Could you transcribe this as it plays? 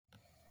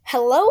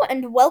Hello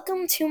and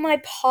welcome to my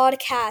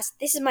podcast.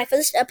 This is my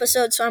first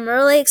episode, so I'm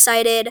really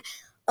excited.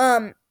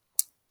 Um,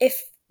 if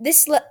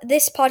this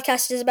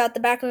podcast is about the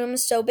backrooms,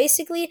 so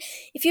basically,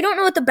 if you don't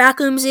know what the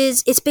backrooms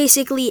is, it's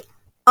basically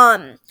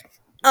um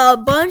a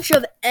bunch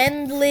of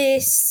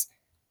endless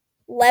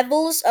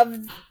levels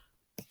of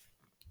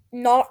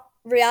not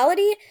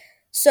reality.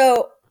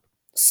 So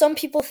some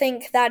people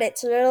think that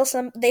it's real.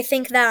 Some they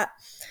think that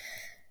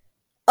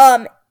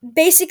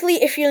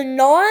basically if you're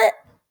not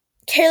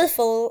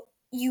careful,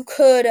 you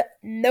could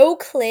no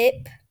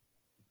clip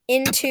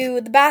into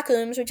the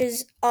backrooms, which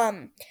is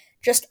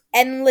just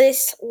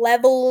endless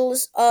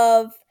levels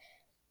of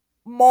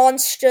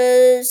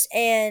monsters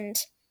and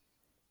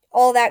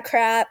all that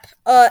crap.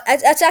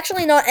 That's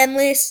actually not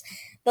endless.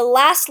 The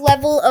last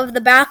level of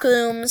the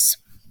backrooms,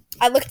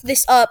 I looked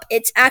this up.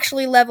 It's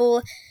actually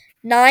level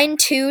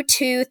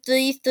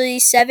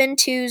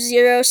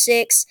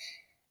 922337206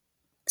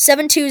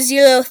 and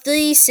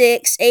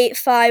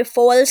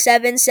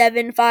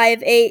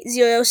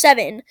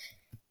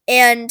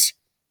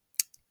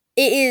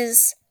it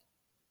is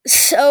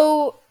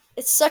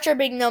it's such a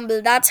big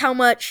number. That's how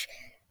much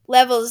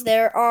levels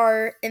there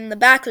are in the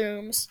back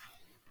rooms.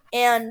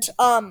 And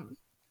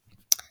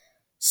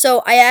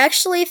so I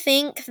actually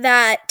think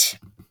that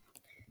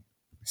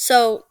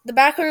the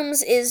back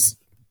rooms is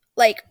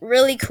like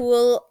really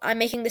cool. I'm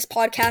making this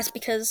podcast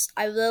because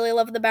I really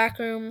love the back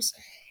rooms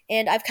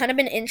and I've kind of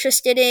been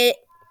interested in it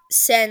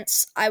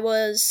since I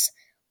was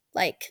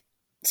like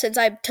since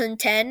I turned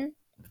 10.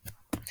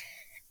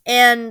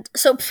 And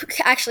so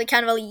actually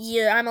kind of a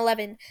year. I'm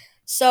 11.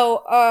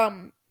 So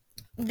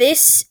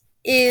this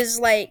is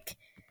like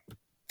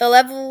the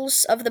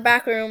levels of the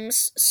back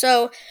rooms.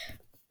 So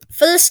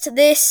first,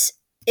 this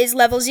is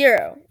level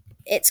 0.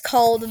 It's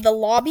called the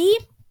lobby.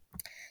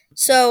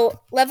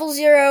 So level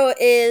 0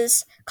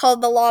 is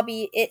called the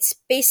lobby. It's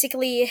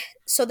basically,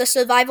 so the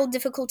survival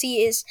difficulty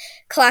is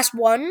class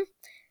 1,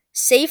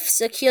 safe,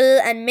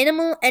 secure, and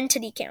minimal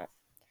entity count.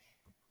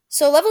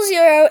 So level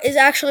 0 is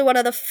actually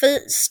the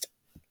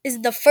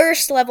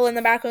first level in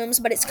the back rooms,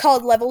 but it's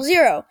called level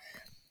 0.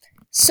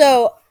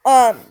 So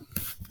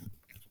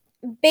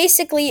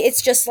basically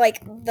it's just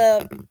like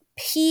the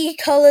pea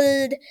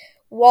colored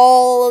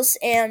walls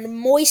and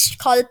moist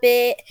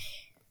carpet.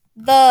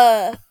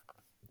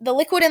 The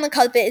liquid in the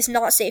carpet is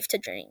not safe to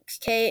drink.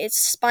 Okay, it's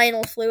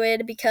spinal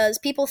fluid because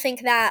people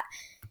think that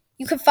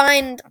you could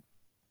find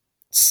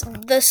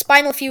the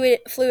spinal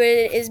fluid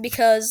is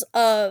because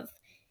of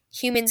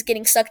humans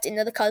getting sucked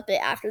into the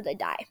carpet after they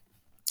die.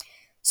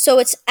 So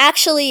it's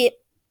actually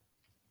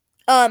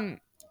it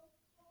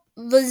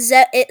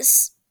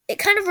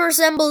kind of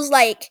resembles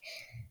like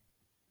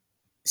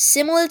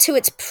similar to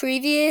its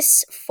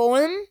previous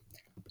form.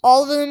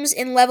 All rooms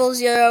in level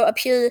 0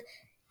 appear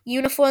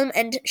uniform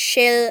and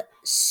share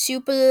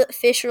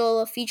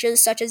superficial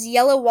features such as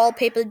yellow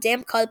wallpaper,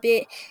 damp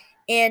carpet,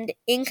 and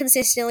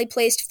inconsistently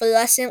placed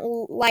fluorescent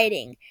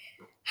lighting.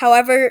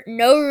 However,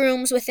 no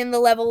rooms within the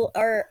level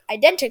are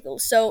identical.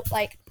 So,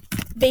 like,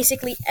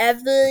 basically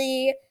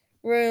every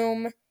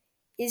room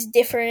is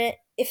different.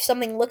 If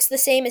something looks the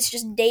same, it's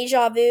just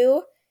deja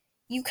vu.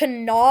 You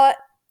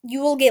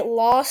will get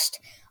lost.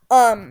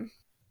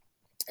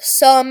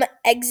 Some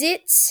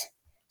exits,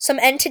 some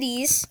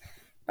entities,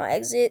 not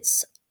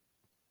exits,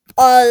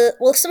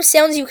 some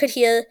sounds you could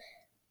hear,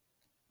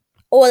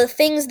 or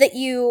things that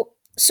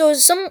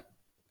some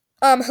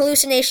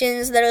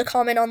hallucinations that are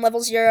common on level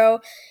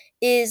 0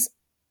 is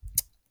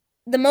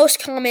the most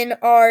common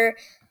are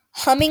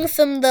humming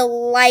from the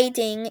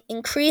lighting,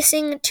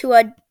 increasing to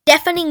a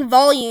deafening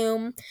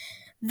volume,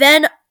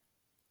 then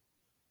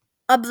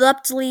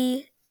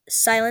abruptly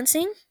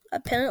silencing,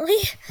 apparently.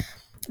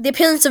 The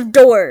appearance of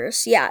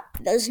doors. Yeah,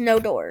 there's no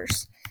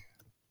doors.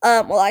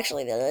 Well,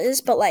 actually, there is,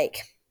 but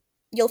like,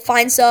 you'll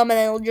find some and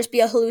then it'll just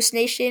be a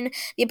hallucination.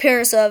 The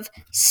appearance of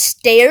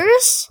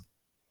stairs,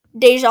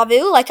 deja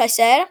vu, like I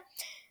said.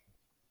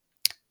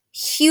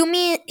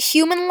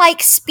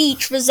 Human-like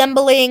speech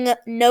resembling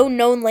no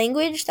known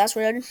language. That's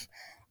weird.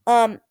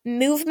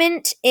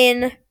 Movement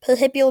in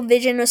peripheral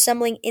vision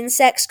resembling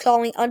insects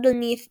crawling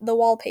underneath the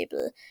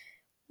wallpaper,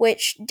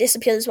 which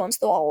disappears once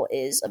the wall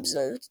is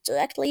observed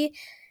directly.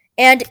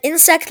 And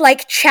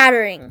insect-like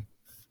chattering.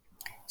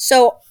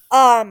 So,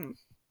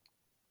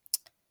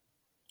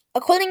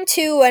 according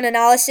to an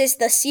analysis,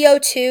 the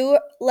CO2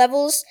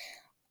 levels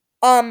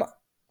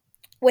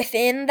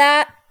within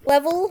this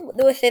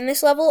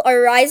level, are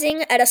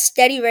rising at a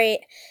steady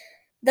rate.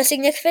 The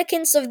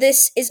significance of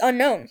this is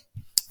unknown.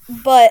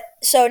 But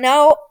so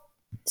now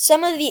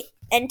some of the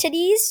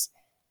entities,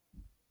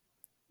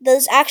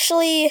 there's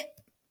actually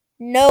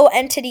no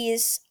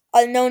entities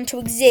are known to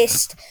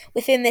exist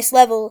within this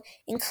level,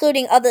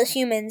 including other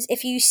humans.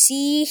 If you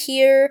see,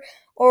 hear,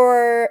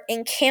 or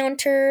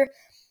encounter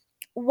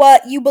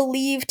what you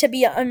believe to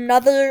be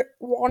another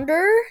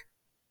wanderer,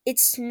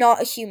 it's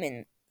not a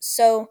human.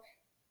 So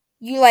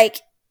you are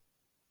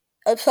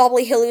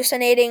probably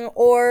hallucinating,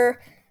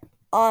 or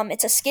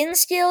it's a skin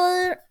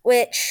stealer,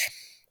 which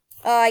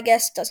I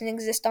guess doesn't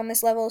exist on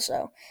this level,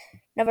 so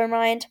never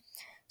mind.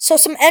 So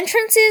some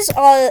entrances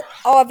are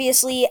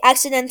obviously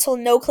accidental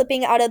no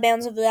clipping out of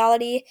bounds of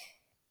reality.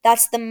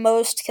 That's the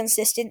most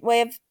consistent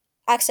way of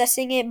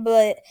accessing it,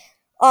 but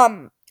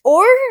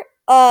or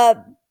uh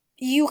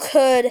you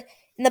could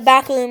in the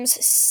back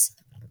rooms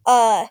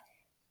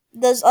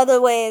there's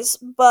other ways,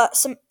 but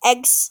some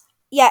eggs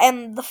yeah,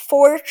 and the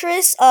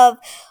fortress of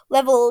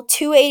level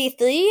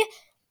 283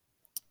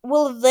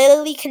 will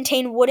literally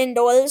contain wooden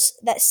doors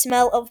that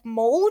smell of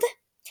mold.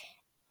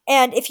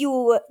 And if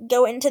you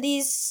go into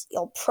these,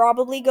 you'll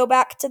probably go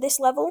back to this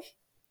level.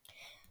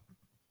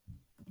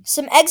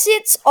 Some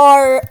exits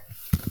are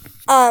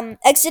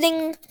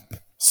exiting.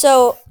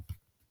 So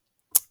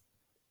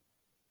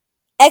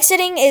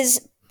exiting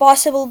is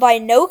possible by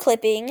no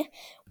clipping,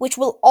 which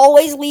will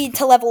always lead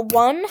to level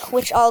 1,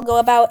 which I'll go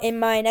about in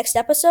my next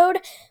episode.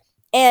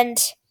 And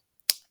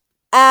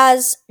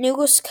as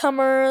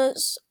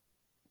newcomers,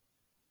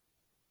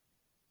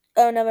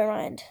 oh, never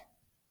mind.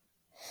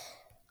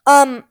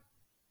 Um,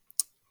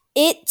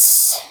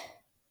 it's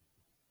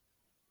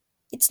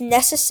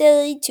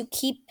necessary to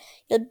keep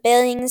your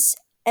bearings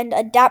and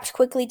adapt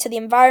quickly to the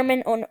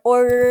environment in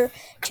order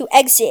to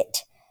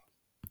exit.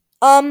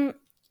 Um,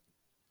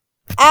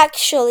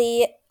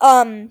 Actually,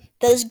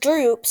 there's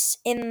groups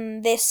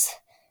in this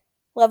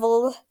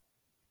level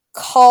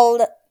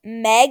called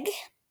MEG.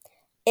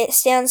 It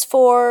stands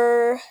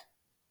for.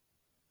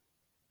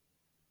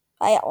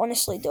 I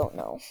honestly don't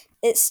know.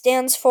 It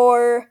stands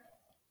for.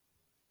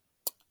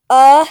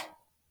 Uh.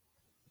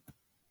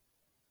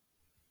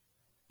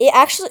 It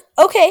actually.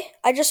 Okay,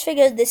 I just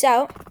figured this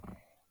out.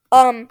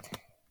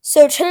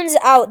 So it turns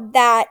out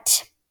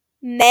that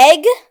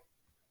MEG.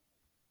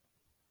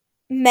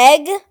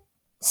 MEG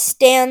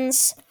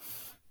stands.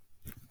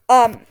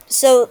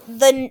 So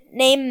the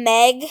name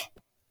MEG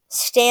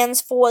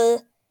stands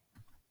for.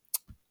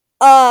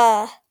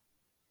 Uh.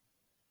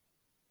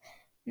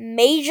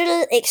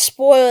 Major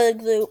Explorer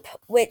Group,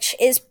 which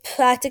is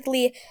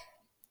practically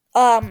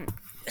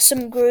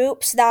some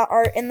groups that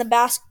are in the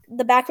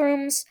back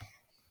rooms.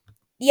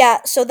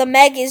 Yeah, so the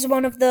Meg is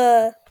one of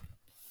the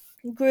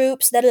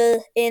groups that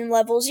are in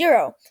level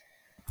 0.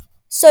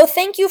 So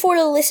thank you for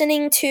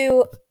listening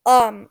to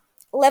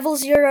level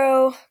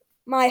 0,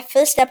 my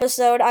first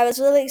episode. I was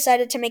really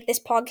excited to make this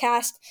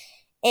podcast,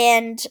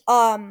 and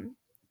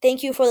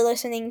thank you for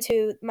listening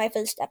to my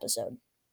first episode.